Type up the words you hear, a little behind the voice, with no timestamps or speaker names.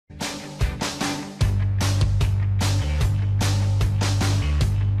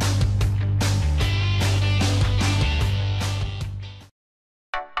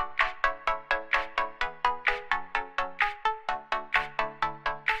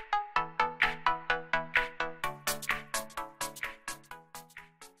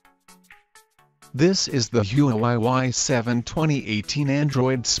This is the Huawei Y7 2018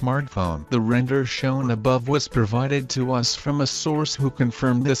 Android smartphone. The render shown above was provided to us from a source who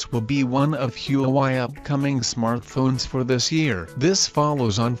confirmed this will be one of Huawei upcoming smartphones for this year. This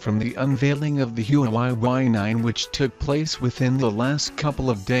follows on from the unveiling of the Huawei Y9, which took place within the last couple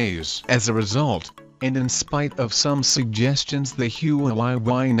of days. As a result, and in spite of some suggestions the Huawei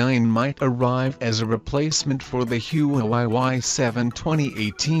Y9 might arrive as a replacement for the Huawei Y7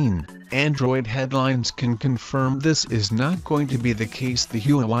 2018, Android headlines can confirm this is not going to be the case. The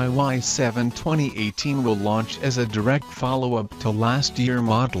Huawei Y7 2018 will launch as a direct follow-up to last year's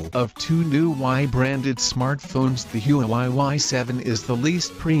model of two new Y-branded smartphones. The Huawei Y7 is the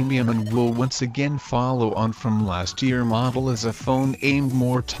least premium and will once again follow on from last year's model as a phone aimed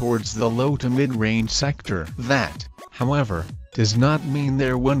more towards the low to mid-range sector. That, however, does not mean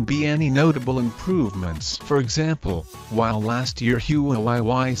there won't be any notable improvements. For example, while last year Huawei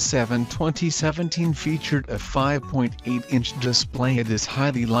Y7 2017 featured a 5.8-inch display, it is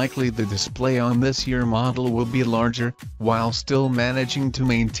highly likely the display on this year's model will be larger, while still managing to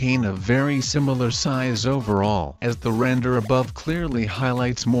maintain a very similar size overall, as the render above clearly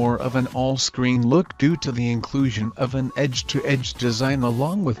highlights more of an all-screen look due to the inclusion of an edge-to-edge design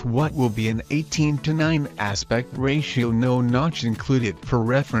along with what will be an 18:9 aspect ratio, no notch included. For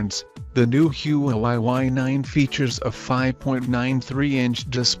reference, the new Huawei Y9 features a 5.93-inch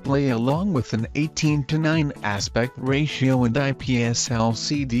display along with an 18:9 aspect ratio and IPS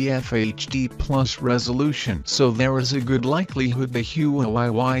LCD FHD+ resolution. So there is a good likelihood the Huawei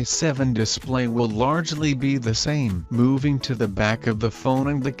Y7 display will largely be the same. Moving to the back of the phone,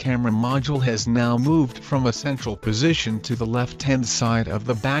 and the camera module has now moved from a central position to the left-hand side of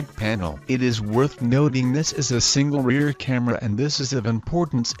the back panel. It is worth noting this is a single rear camera, and this is of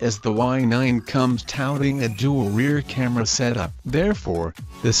importance as the Y9 comes touting a dual rear camera setup. Therefore,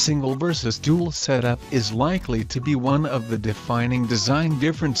 the single versus dual setup is likely to be one of the defining design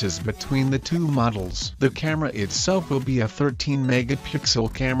differences between the two models. The camera itself will be a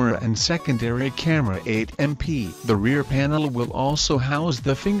 13-megapixel camera and secondary camera 8MP. The rear panel will also house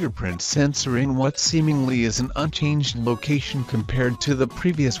the fingerprint sensor in what seemingly is an unchanged location compared to the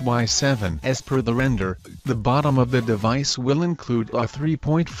previous Y7. As per the render, the bottom of the device will include a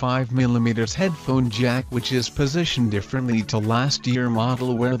 3.5mm headphone jack, which is positioned differently to last year's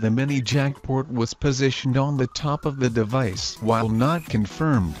model where the mini jack port was positioned on the top of the device. While not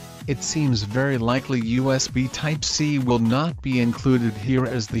confirmed, it seems very likely USB Type-C will not be included here,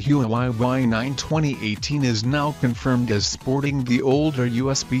 as the Huawei Y9 2018 is now confirmed as sporting the older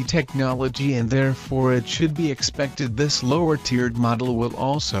USB technology, and therefore it should be expected this lower-tiered model will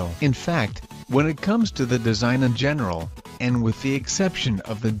also. In fact, when it comes to the design in general, and with the exception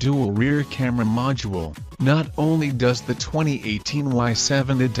of the dual rear camera module, not only does the 2018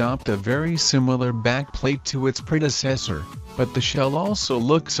 Y7 adopt a very similar backplate to its predecessor, but the shell also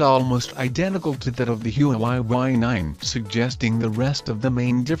looks almost identical to that of the Huawei Y9, suggesting the rest of the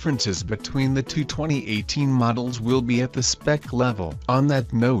main differences between the two 2018 models will be at the spec level. On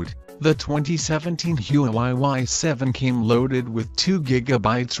that note, the 2017 Huawei Y7 came loaded with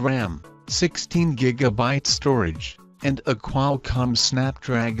 2GB RAM, 16GB storage, and a Qualcomm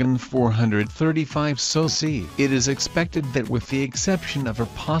Snapdragon 435 SoC. It is expected that with the exception of a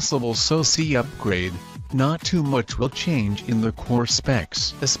possible SoC upgrade, not too much will change in the core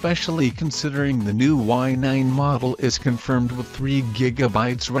specs, especially considering the new Y9 model is confirmed with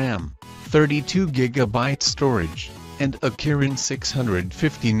 3GB RAM, 32GB storage, and a Kirin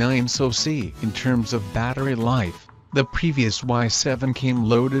 659 SoC. In terms of battery life, the previous Y7 came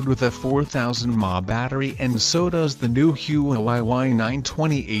loaded with a 4000 mAh battery, and so does the new Huawei Y9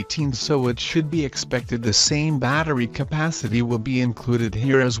 2018, so it should be expected the same battery capacity will be included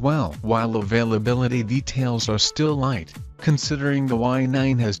here as well. While availability details are still light, considering the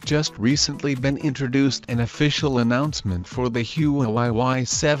Y9 has just recently been introduced, an official announcement for the Huawei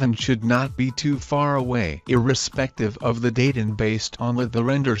Y7 should not be too far away. Irrespective of the date and based on the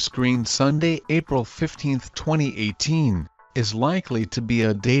render screen, Sunday, April 15, 2018, is likely to be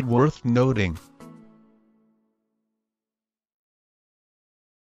a date worth noting.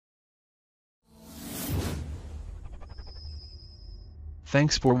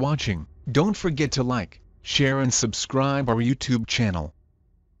 Thanks for watching. Don't forget to like, share and subscribe our YouTube channel.